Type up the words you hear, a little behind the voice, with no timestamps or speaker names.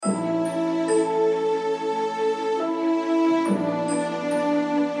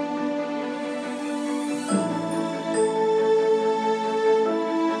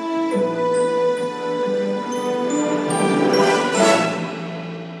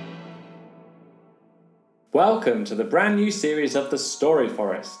Welcome to the brand new series of The Story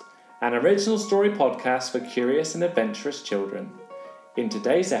Forest, an original story podcast for curious and adventurous children. In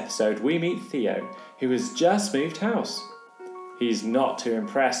today's episode, we meet Theo, who has just moved house. He's not too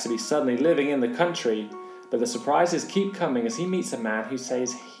impressed to be suddenly living in the country, but the surprises keep coming as he meets a man who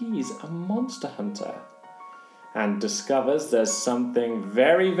says he's a monster hunter and discovers there's something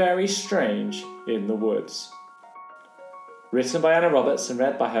very, very strange in the woods. Written by Anna Roberts and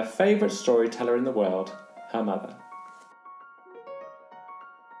read by her favourite storyteller in the world, her mother.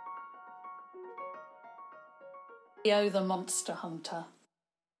 Theo the Monster Hunter.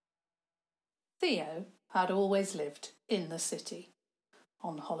 Theo had always lived in the city.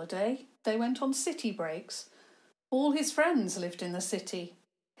 On holiday, they went on city breaks. All his friends lived in the city.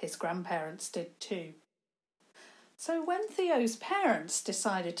 His grandparents did too. So when Theo's parents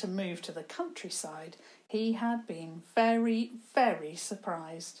decided to move to the countryside, he had been very, very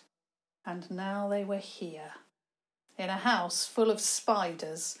surprised. And now they were here, in a house full of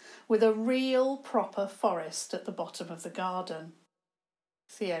spiders, with a real proper forest at the bottom of the garden.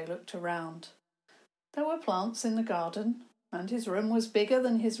 Theo looked around. There were plants in the garden, and his room was bigger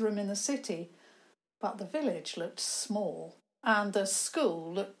than his room in the city, but the village looked small, and the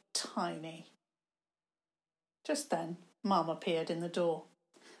school looked tiny. Just then, Mum appeared in the door.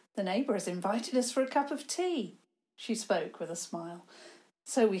 "The neighbour has invited us for a cup of tea," she spoke with a smile,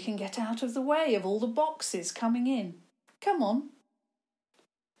 "so we can get out of the way of all the boxes coming in. Come on."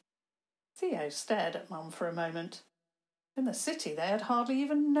 Theo stared at Mum for a moment. In the city they had hardly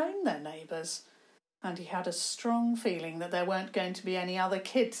even known their neighbours, and he had a strong feeling that there weren't going to be any other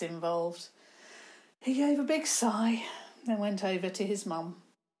kids involved. He gave a big sigh, then went over to his mum.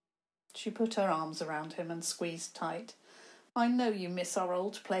 She put her arms around him and squeezed tight. "I know you miss our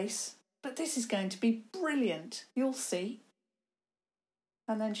old place, but this is going to be brilliant, you'll see."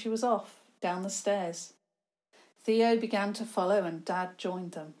 And then she was off, down the stairs. Theo began to follow and Dad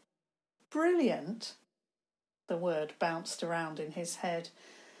joined them. Brilliant? The word bounced around in his head.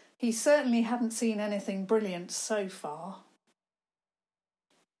 He certainly hadn't seen anything brilliant so far.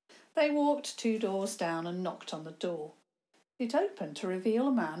 They walked 2 doors down and knocked on the door. It opened to reveal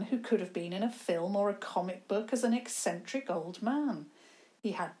a man who could have been in a film or a comic book as an eccentric old man.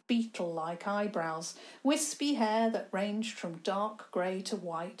 He had beetle-like eyebrows, wispy hair that ranged from dark grey to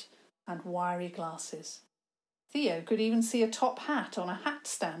white, and wiry glasses. Theo could even see a top hat on a hat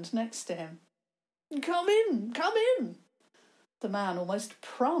stand next to him. "Come in, come in!" The man almost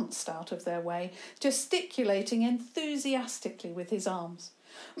pranced out of their way, gesticulating enthusiastically with his arms.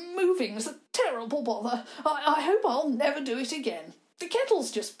 "Moving's a terrible bother. I hope I'll never do it again. The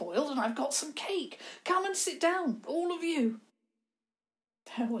kettle's just boiled and I've got some cake. Come and sit down, all of you."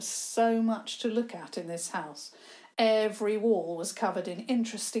 There was so much to look at in this house. Every wall was covered in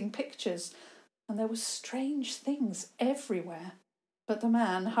interesting pictures, and there were strange things everywhere. But the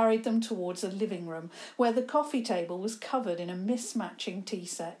man hurried them towards a living room, where the coffee table was covered in a mismatching tea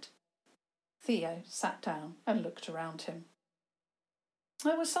set. Theo sat down and looked around him.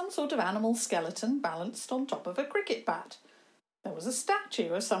 There was some sort of animal skeleton balanced on top of a cricket bat. There was a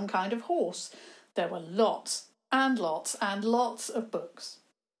statue of some kind of horse. There were lots and lots and lots of books.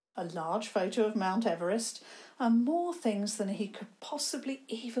 A large photo of Mount Everest, and more things than he could possibly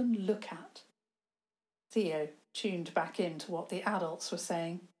even look at. Theo tuned back into what the adults were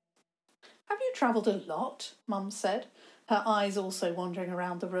saying. "Have you travelled a lot?" Mum said, her eyes also wandering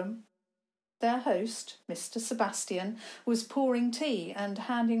around the room. Their host, Mr. Sebastian, was pouring tea and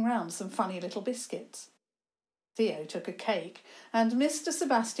handing round some funny little biscuits. Theo took a cake, and Mr.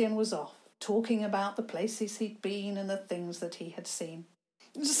 Sebastian was off, talking about the places he'd been and the things that he had seen.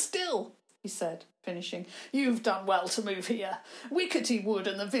 "Still," he said, finishing, "you've done well to move here. Wickety Wood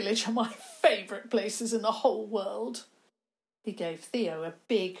and the village are my favourite places in the whole world." He gave Theo a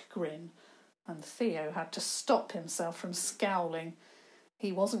big grin, and Theo had to stop himself from scowling.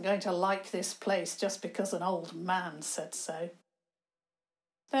 He wasn't going to like this place just because an old man said so.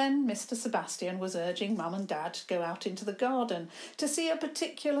 Then Mr. Sebastian was urging Mum and Dad to go out into the garden to see a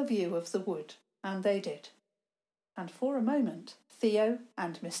particular view of the wood, and they did. And for a moment, Theo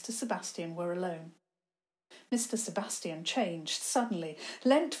and Mr. Sebastian were alone. Mr. Sebastian changed suddenly,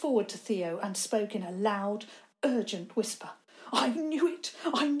 leant forward to Theo and spoke in a loud, urgent whisper. I knew it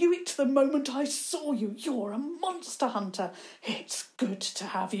the moment I saw you. You're a monster hunter. It's good to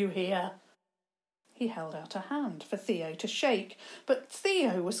have you here." He held out a hand for Theo to shake, but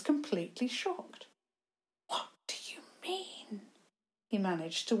Theo was completely shocked. "What do you mean?" he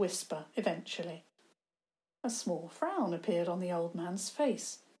managed to whisper eventually. A small frown appeared on the old man's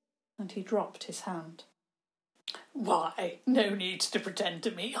face, and he dropped his hand. Why, no need to pretend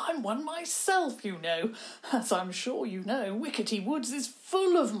to me. I'm one myself, you know. As I'm sure you know, Wickety Woods is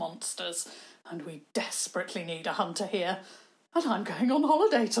full of monsters, and we desperately need a hunter here. And I'm going on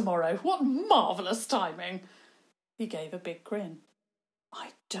holiday tomorrow. What marvellous timing!" He gave a big grin.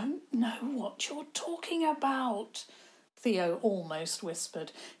 "I don't know what you're talking about," Theo almost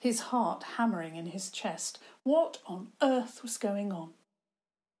whispered, his heart hammering in his chest. What on earth was going on?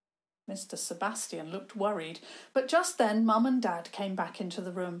 Mr. Sebastian looked worried, but just then Mum and Dad came back into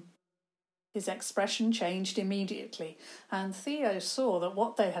the room. His expression changed immediately, and Theo saw that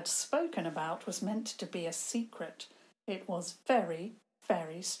what they had spoken about was meant to be a secret. It was very,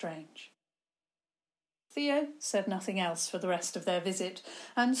 very strange. Theo said nothing else for the rest of their visit,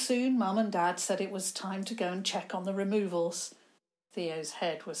 and soon Mum and Dad said it was time to go and check on the removals. Theo's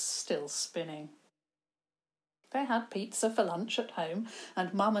head was still spinning. They had pizza for lunch at home,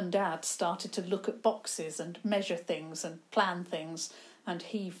 and Mum and Dad started to look at boxes and measure things and plan things and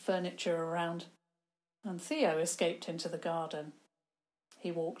heave furniture around. And Theo escaped into the garden.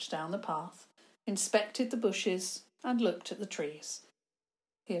 He walked down the path, inspected the bushes, and looked at the trees.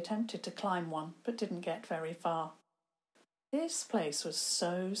 He attempted to climb one, but didn't get very far. This place was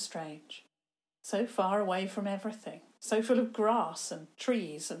so strange, so far away from everything, so full of grass and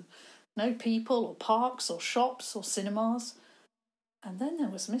trees and no people or parks or shops or cinemas. And then there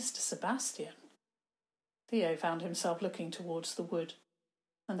was Mr. Sebastian. Theo found himself looking towards the wood,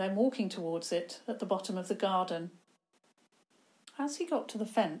 and then walking towards it at the bottom of the garden. As he got to the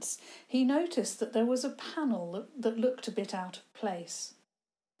fence, he noticed that there was a panel that looked a bit out of place.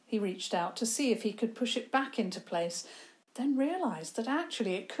 He reached out to see if he could push it back into place, then realised that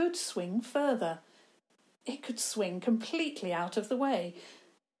actually it could swing further. It could swing completely out of the way,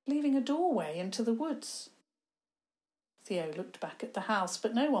 leaving a doorway into the woods. Theo looked back at the house,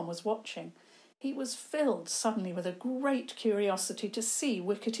 but no one was watching. He was filled suddenly with a great curiosity to see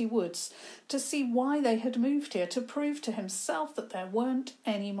Wickety Woods, to see why they had moved here, to prove to himself that there weren't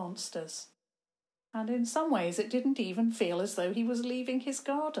any monsters. And in some ways it didn't even feel as though he was leaving his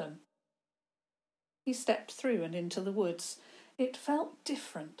garden. He stepped through and into the woods. It felt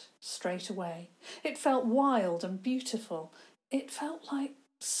different straight away. It felt wild and beautiful. It felt like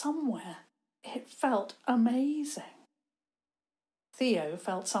somewhere. It felt amazing. Theo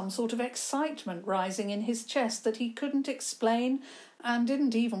felt some sort of excitement rising in his chest that he couldn't explain and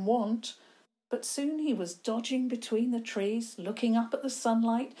didn't even want. But soon he was dodging between the trees, looking up at the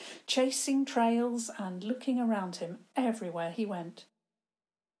sunlight, chasing trails and looking around him everywhere he went.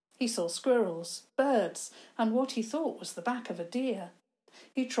 He saw squirrels, birds, and what he thought was the back of a deer.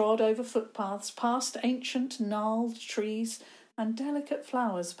 He trod over footpaths, past ancient gnarled trees and delicate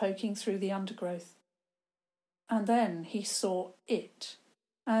flowers poking through the undergrowth. And then he saw it.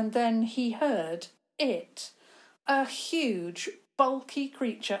 And then he heard it. A huge, bulky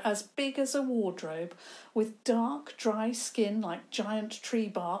creature as big as a wardrobe, with dark, dry skin like giant tree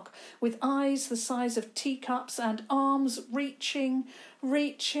bark, with eyes the size of teacups and arms reaching.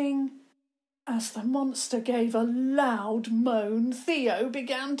 As the monster gave a loud moan, Theo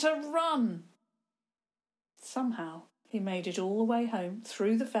began to run. Somehow he made it all the way home,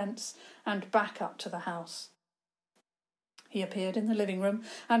 through the fence and back up to the house. He appeared in the living room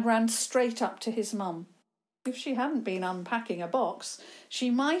and ran straight up to his mum. If she hadn't been unpacking a box, she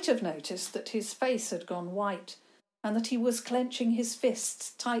might have noticed that his face had gone white and that he was clenching his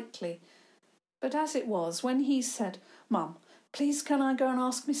fists tightly. But as it was, when he said, "Mum, please can I go and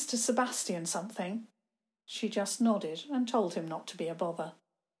ask Mr. Sebastian something?" she just nodded and told him not to be a bother.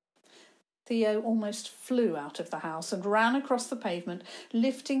 Theo almost flew out of the house and ran across the pavement,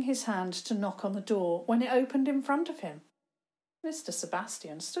 lifting his hand to knock on the door when it opened in front of him. Mr.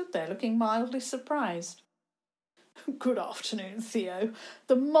 Sebastian stood there looking mildly surprised. "Good afternoon, Theo.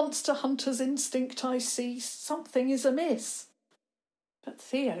 The monster hunter's instinct, I see. Something is amiss." But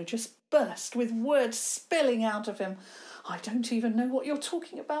Theo just burst with words spilling out of him. "I don't even know what you're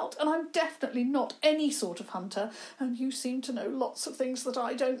talking about, and I'm definitely not any sort of hunter, and you seem to know lots of things that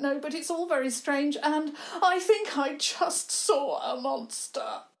I don't know, but it's all very strange, and I think I just saw a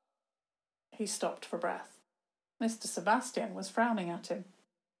monster." He stopped for breath. Mr. Sebastian was frowning at him.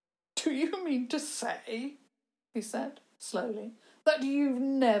 "Do you mean to say," he said slowly, "that you've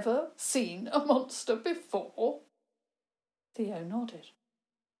never seen a monster before?" Theo nodded.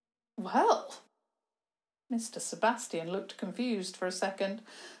 "Well..." Mr. Sebastian looked confused for a second,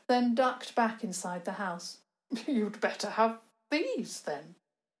 then ducked back inside the house. "You'd better have these, then."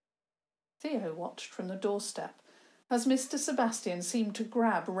 Theo watched from the doorstep as Mr. Sebastian seemed to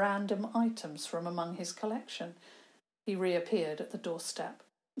grab random items from among his collection. He reappeared at the doorstep.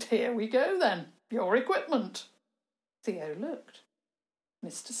 "Here we go, then. Your equipment." Theo looked.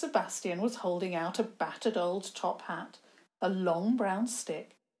 Mr. Sebastian was holding out a battered old top hat, a long brown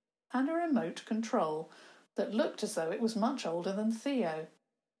stick, and a remote control that looked as though it was much older than Theo.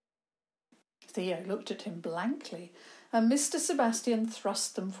 Theo looked at him blankly, and Mr. Sebastian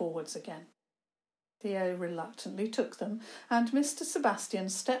thrust them forwards again. Theo reluctantly took them, and Mr. Sebastian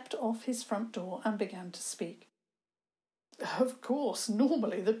stepped off his front door and began to speak. Of course,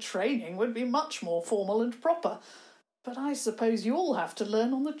 normally the training would be much more formal and proper, but I suppose you all have to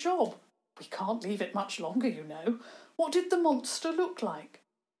learn on the job. We can't leave it much longer, you know. What did the monster look like?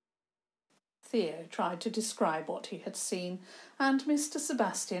 Theo tried to describe what he had seen, and Mr.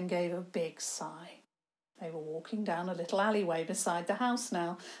 Sebastian gave a big sigh. They were walking down a little alleyway beside the house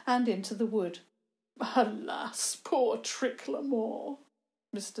now, and into the wood. Alas, poor Tricklemore,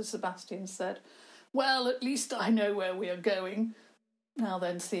 Mr. Sebastian said. Well, at least I know where we are going. Now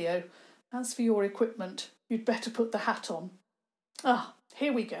then, Theo, as for your equipment, you'd better put the hat on. Ah,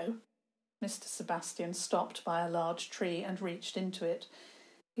 here we go. Mr. Sebastian stopped by a large tree and reached into it.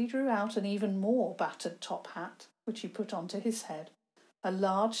 He drew out an even more battered top hat, which he put onto his head, a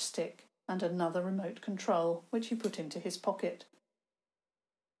large stick, and another remote control, which he put into his pocket.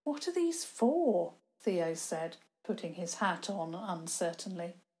 What are these for? Theo said, putting his hat on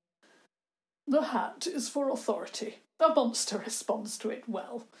uncertainly. The hat is for authority. The monster responds to it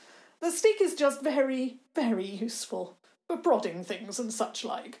well. The stick is just very, very useful for prodding things and such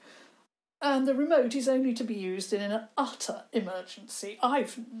like. And the remote is only to be used in an utter emergency.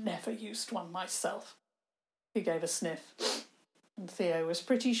 I've never used one myself. He gave a sniff, and Theo was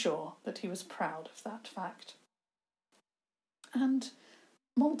pretty sure that he was proud of that fact. And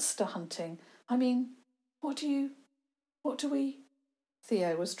monster hunting, I mean, what do we...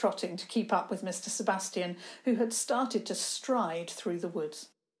 Theo was trotting to keep up with Mr. Sebastian, who had started to stride through the woods.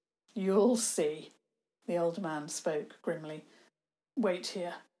 You'll see, the old man spoke grimly. Wait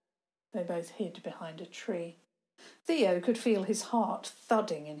here. They both hid behind a tree. Theo could feel his heart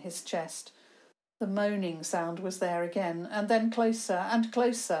thudding in his chest. The moaning sound was there again, and then closer and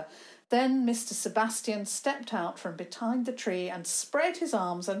closer. Then Mr. Sebastian stepped out from behind the tree and spread his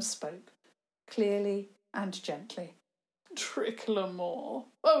arms and spoke, clearly and gently. Tricklemore,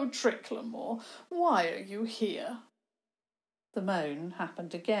 oh Tricklemore, why are you here? The moan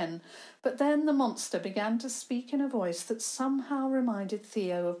happened again, but then the monster began to speak in a voice that somehow reminded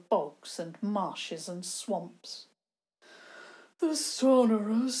Theo of bogs and marshes and swamps. The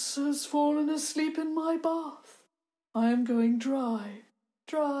sonorous has fallen asleep in my bath. I am going dry,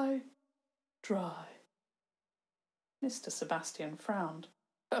 dry, dry. Mr. Sebastian frowned.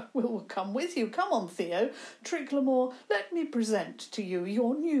 We'll come with you. Come on, Theo. Tricklemore, let me present to you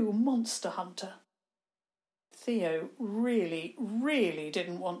your new monster hunter. Theo really, really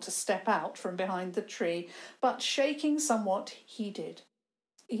didn't want to step out from behind the tree, but shaking somewhat, he did.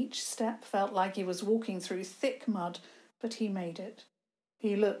 Each step felt like he was walking through thick mud, but he made it.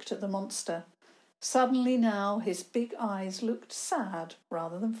 He looked at the monster. Suddenly now his big eyes looked sad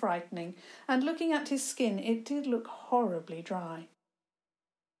rather than frightening, and looking at his skin, it did look horribly dry.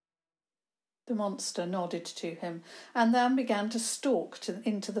 The monster nodded to him, and then began to stalk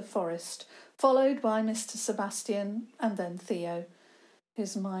into the forest, followed by Mr. Sebastian and then Theo.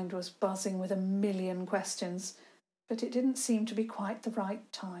 His mind was buzzing with a million questions, but it didn't seem to be quite the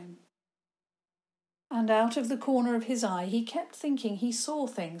right time. And out of the corner of his eye he kept thinking he saw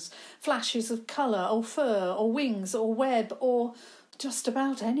things, flashes of colour or fur or wings or web or just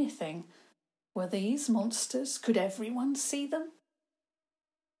about anything. Were these monsters? Could everyone see them?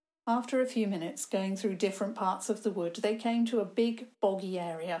 After a few minutes going through different parts of the wood, they came to a big boggy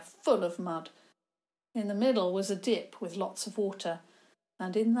area full of mud. In the middle was a dip with lots of water,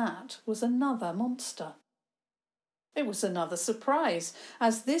 and in that was another monster. It was another surprise,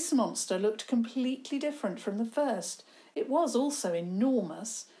 as this monster looked completely different from the first. It was also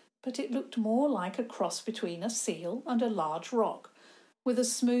enormous, but it looked more like a cross between a seal and a large rock, with a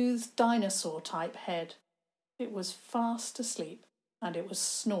smooth dinosaur-type head. It was fast asleep, and it was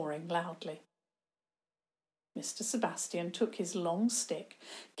snoring loudly. Mr. Sebastian took his long stick,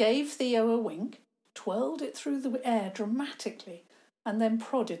 gave Theo a wink, twirled it through the air dramatically, and then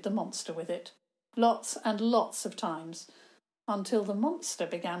prodded the monster with it, lots and lots of times, until the monster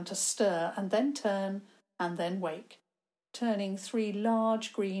began to stir and then turn and then wake, turning 3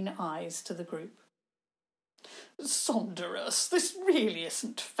 large green eyes to the group. Sonderous, this really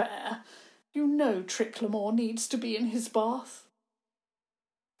isn't fair. You know Tricklemore needs to be in his bath.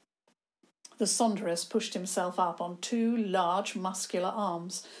 The Sonderous pushed himself up on 2 large muscular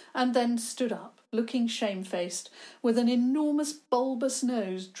arms and then stood up, looking shamefaced, with an enormous bulbous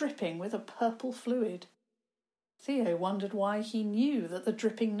nose dripping with a purple fluid. Theo wondered why he knew that the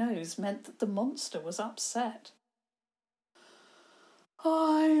dripping nose meant that the monster was upset.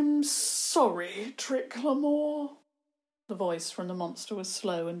 "I'm sorry, Tricklemore." The voice from the monster was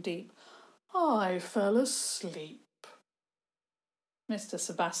slow and deep. "I fell asleep." Mr.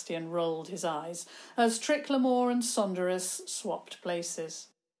 Sebastian rolled his eyes as Tricklemore and Sonderus swapped places.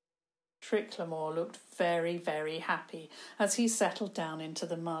 Tricklemore looked very, very happy as he settled down into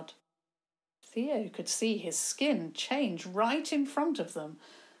the mud. Theo could see his skin change right in front of them.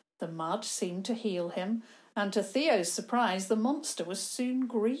 The mud seemed to heal him, and to Theo's surprise, the monster was soon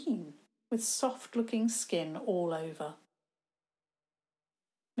green, with soft-looking skin all over.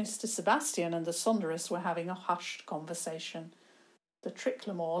 Mr. Sebastian and the Sonderus were having a hushed conversation. The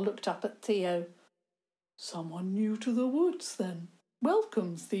Tricklemore looked up at Theo. "Someone new to the woods, then.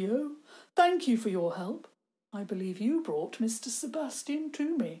 Welcome, Theo. Thank you for your help. I believe you brought Mr. Sebastian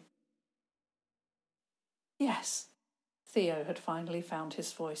to me." "Yes." Theo had finally found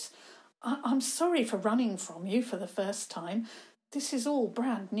his voice. I'm sorry for running from you for the first time. This is all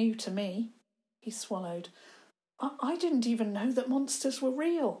brand new to me." He swallowed. I didn't even know that monsters were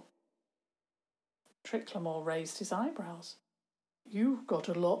real." Tricklemore raised his eyebrows. "You've got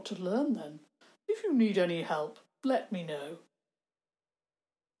a lot to learn then. If you need any help, let me know."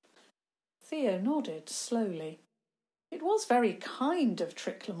 Theo nodded slowly. It was very kind of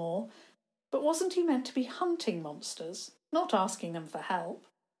Tricklemore, but wasn't he meant to be hunting monsters, not asking them for help?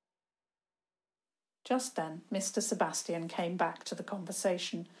 Just then, Mr. Sebastian came back to the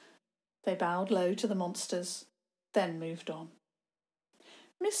conversation. They bowed low to the monsters, then moved on.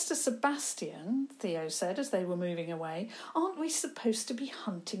 "Mr. Sebastian," Theo said as they were moving away, "aren't we supposed to be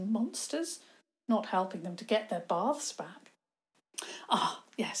hunting monsters, not helping them to get their baths back?" "Ah,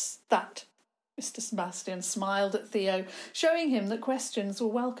 yes, that." Mr. Sebastian smiled at Theo, showing him that questions were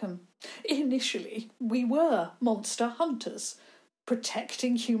welcome. "Initially, we were monster hunters,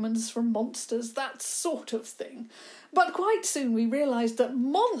 protecting humans from monsters, that sort of thing. But quite soon we realised that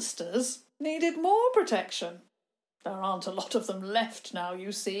monsters needed more protection. There aren't a lot of them left now,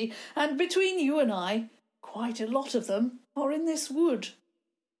 you see, and between you and I, quite a lot of them are in this wood."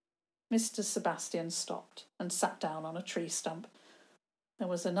 Mr. Sebastian stopped and sat down on a tree stump. There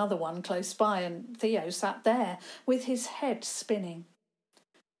was another one close by, and Theo sat there with his head spinning.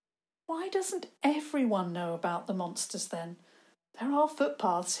 "Why doesn't everyone know about the monsters then? There are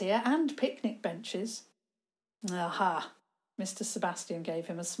footpaths here and picnic benches." "Aha!" Mr. Sebastian gave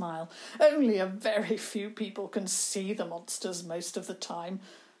him a smile. "Only a very few people can see the monsters most of the time,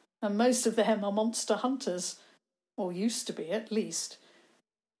 and most of them are monster hunters, or used to be at least.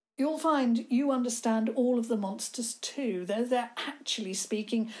 You'll find you understand all of the monsters too. They're actually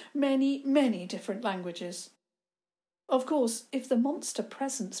speaking many, many different languages. Of course, if the monster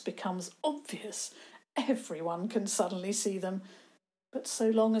presence becomes obvious, everyone can suddenly see them. But so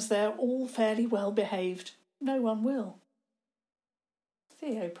long as they're all fairly well behaved, no one will."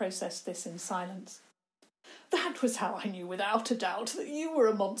 Theo processed this in silence. "That was how I knew without a doubt that you were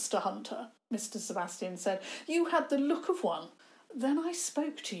a monster hunter," Mr. Sebastian said. "You had the look of one. Then I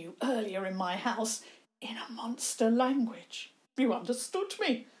spoke to you earlier in my house in a monster language. You understood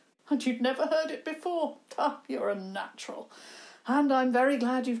me, and you'd never heard it before. You're a natural. And I'm very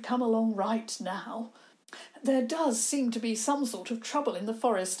glad you've come along right now. There does seem to be some sort of trouble in the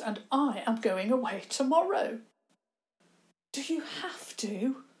forest, and I am going away tomorrow." "Do you have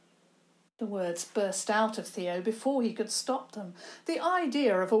to?" The words burst out of Theo before he could stop them. The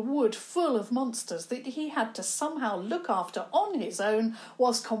idea of a wood full of monsters that he had to somehow look after on his own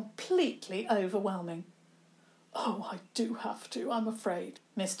was completely overwhelming. "Oh, I do have to, I'm afraid,"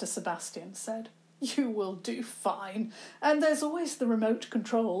 Mr. Sebastian said. "You will do fine, and there's always the remote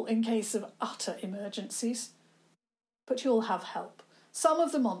control in case of utter emergencies. But you'll have help. Some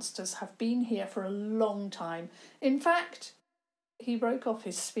of the monsters have been here for a long time. In fact..." He broke off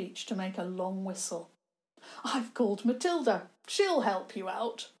his speech to make a long whistle. "I've called Matilda. She'll help you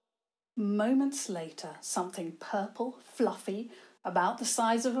out." Moments later, something purple, fluffy, about the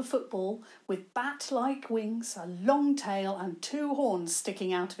size of a football, with bat-like wings, a long tail and 2 horns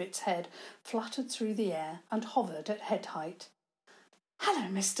sticking out of its head, fluttered through the air and hovered at head height. "Hello,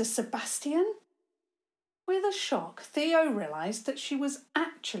 Mr. Sebastian." With a shock, Theo realised that she was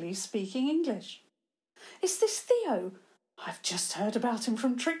actually speaking English. "Is this Theo? I've just heard about him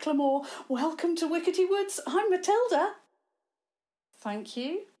from Tricklemore. Welcome to Wickety Woods. I'm Matilda." "Thank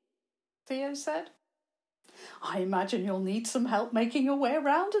you," Theo said. "I imagine you'll need some help making your way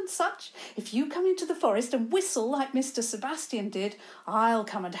around and such. If you come into the forest and whistle like Mr. Sebastian did, I'll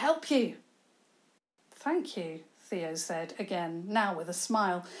come and help you." "Thank you," Theo said, again, now with a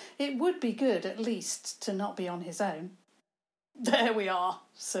smile. It would be good, at least, to not be on his own. There we are,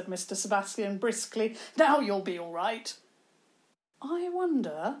 said Mr. Sebastian briskly. Now you'll be all right. I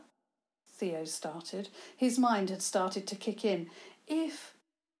wonder, Theo started. His mind had started to kick in. If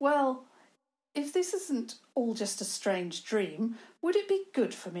this isn't all just a strange dream, would it be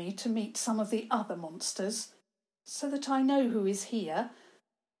good for me to meet some of the other monsters, so that I know who is here?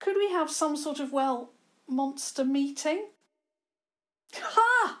 Could we have some sort of, monster meeting?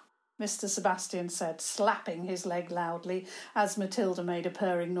 Ha! Mr. Sebastian said, slapping his leg loudly as Matilda made a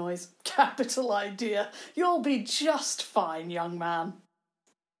purring noise. Capital idea. You'll be just fine, young man.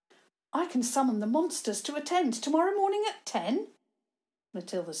 I can summon the monsters to attend tomorrow morning at 10.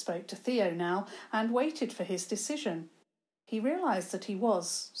 Matilda spoke to Theo now and waited for his decision. He realised that he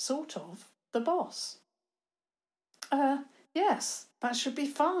was, sort of, the boss. Yes, that should be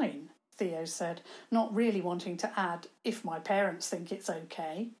fine, Theo said, not really wanting to add, if my parents think it's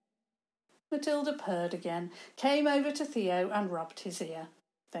okay. Matilda purred again, came over to Theo and rubbed his ear,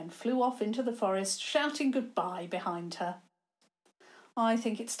 then flew off into the forest, shouting goodbye behind her. I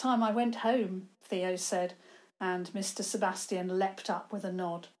think it's time I went home, Theo said, and Mr. Sebastian leapt up with a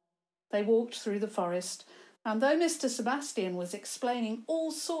nod. They walked through the forest, and though Mr. Sebastian was explaining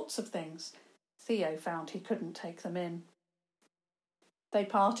all sorts of things, Theo found he couldn't take them in. They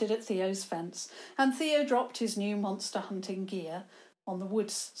parted at Theo's fence, and Theo dropped his new monster hunting gear on the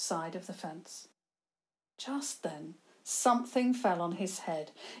woods side of the fence. Just then, something fell on his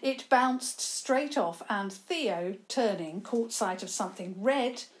head. It bounced straight off, and Theo, turning, caught sight of something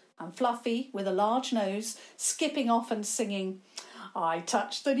red and fluffy with a large nose, skipping off and singing, I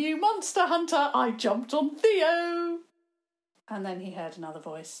touched the new monster hunter, I jumped on Theo. And then he heard another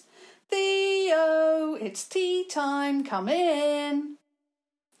voice. Theo, it's tea time, come in.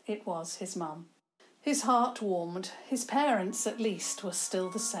 It was his mum. His heart warmed. His parents, at least, were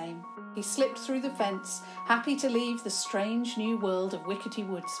still the same. He slipped through the fence, happy to leave the strange new world of Wickety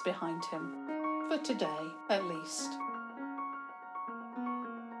Woods behind him. For today, at least.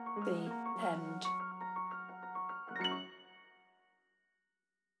 The end.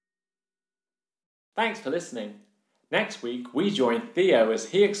 Thanks for listening. Next week, we join Theo as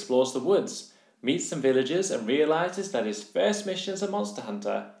he explores the woods, meets some villagers and realises that his first mission as a monster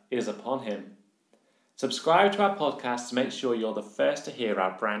hunter is upon him. Subscribe to our podcast to make sure you're the first to hear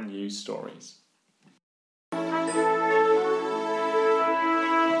our brand new stories.